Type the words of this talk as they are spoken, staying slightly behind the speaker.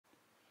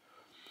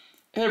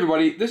Hey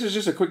everybody, this is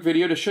just a quick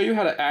video to show you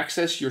how to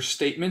access your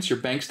statements, your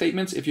bank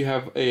statements, if you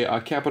have a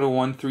Capital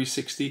One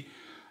 360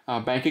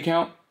 bank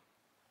account.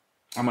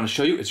 I'm going to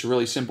show you. It's a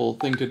really simple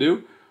thing to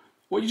do.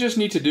 What you just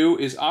need to do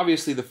is,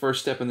 obviously the first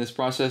step in this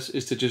process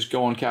is to just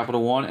go on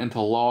Capital One and to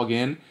log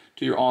in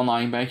to your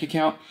online bank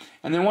account.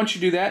 And then once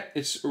you do that,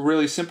 it's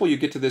really simple. You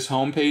get to this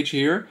home page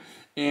here,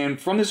 and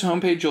from this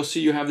home page you'll see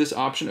you have this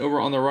option over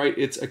on the right.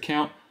 It's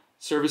Account,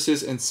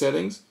 Services, and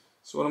Settings.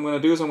 So what I'm going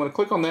to do is I'm going to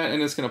click on that,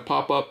 and it's going to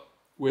pop up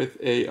with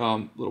a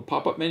little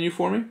pop-up menu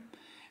for me.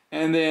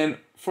 And then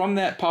from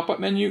that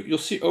pop-up menu, you'll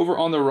see over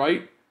on the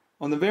right,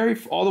 all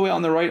the way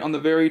on the right, on the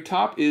very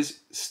top is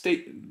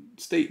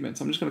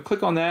statements. I'm just going to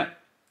click on that,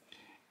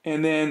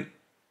 and then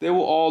they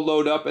will all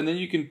load up, and then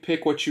you can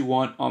pick what you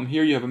want.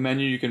 Here you have a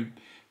menu. You can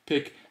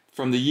pick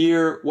from the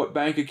year, what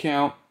bank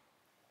account,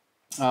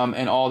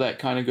 and all that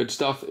kind of good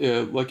stuff,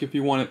 like if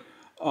you want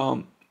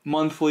it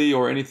monthly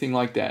or anything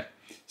like that.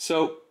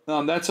 So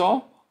that's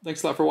all.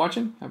 Thanks a lot for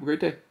watching. Have a great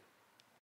day.